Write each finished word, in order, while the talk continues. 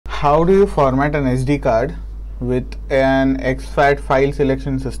how do you format an SD card with an exFAT file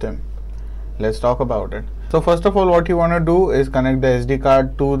selection system? Let's talk about it. So first of all, what you want to do is connect the SD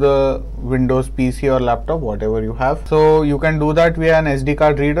card to the Windows PC or laptop, whatever you have. So you can do that via an SD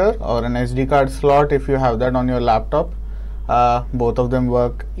card reader or an SD card slot if you have that on your laptop. Both of them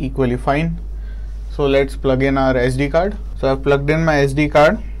work equally fine. So let's plug in our SD card. So I've plugged in my SD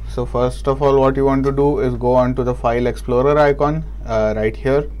card. So first of all, what you want to do is go on to the file explorer icon right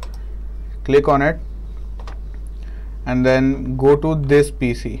here, click on it, and then go to this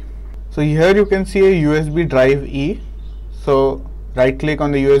PC. So here you can see a USB drive E. So right click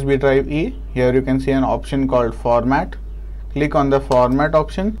on the USB drive E. Here you can see an option called format. Click on the format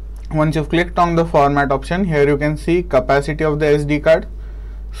option. Once you've clicked on the format option, here you can see capacity of the SD card.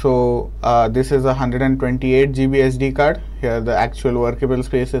 So this is a 128 GB SD card. Here the actual workable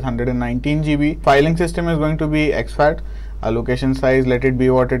space is 119 GB. Filing system is going to be exFAT. Allocation size, let it be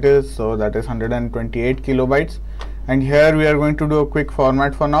what it is. So that is 128 kilobytes. And here we are going to do a quick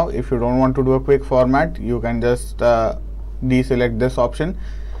format for now. If you don't want to do a quick format, you can just deselect this option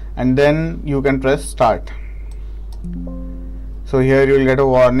and then you can press start. So here you will get a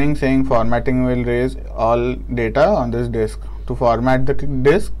warning saying formatting will raise all data on this disk. To format the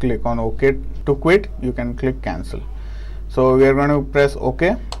disk, click on OK. To quit, you can click cancel. So we are going to press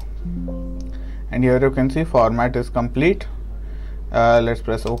OK, and here you can see format is complete. Let's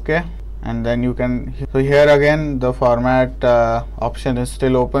press OK, and then you can, so here again the format option is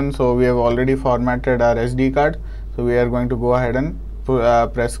still open. So we have already formatted our SD card. So we are going to go ahead and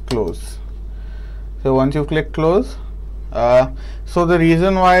press close. So once you click close, so the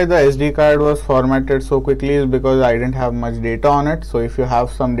reason why the SD card was formatted so quickly is because I didn't have much data on it. So if you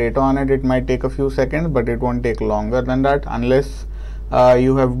have some data on it, it might take a few seconds, but it won't take longer than that unless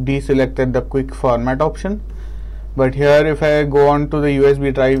you have deselected the quick format option. But here if I go on to the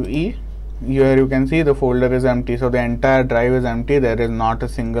USB drive E, here you can see the folder is empty. So the entire drive is empty. There is not a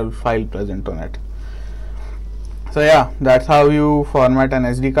single file present on it. So yeah, that's how you format an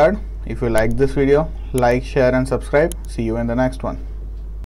SD card. If you like this video, like, share and subscribe. See you in the next one.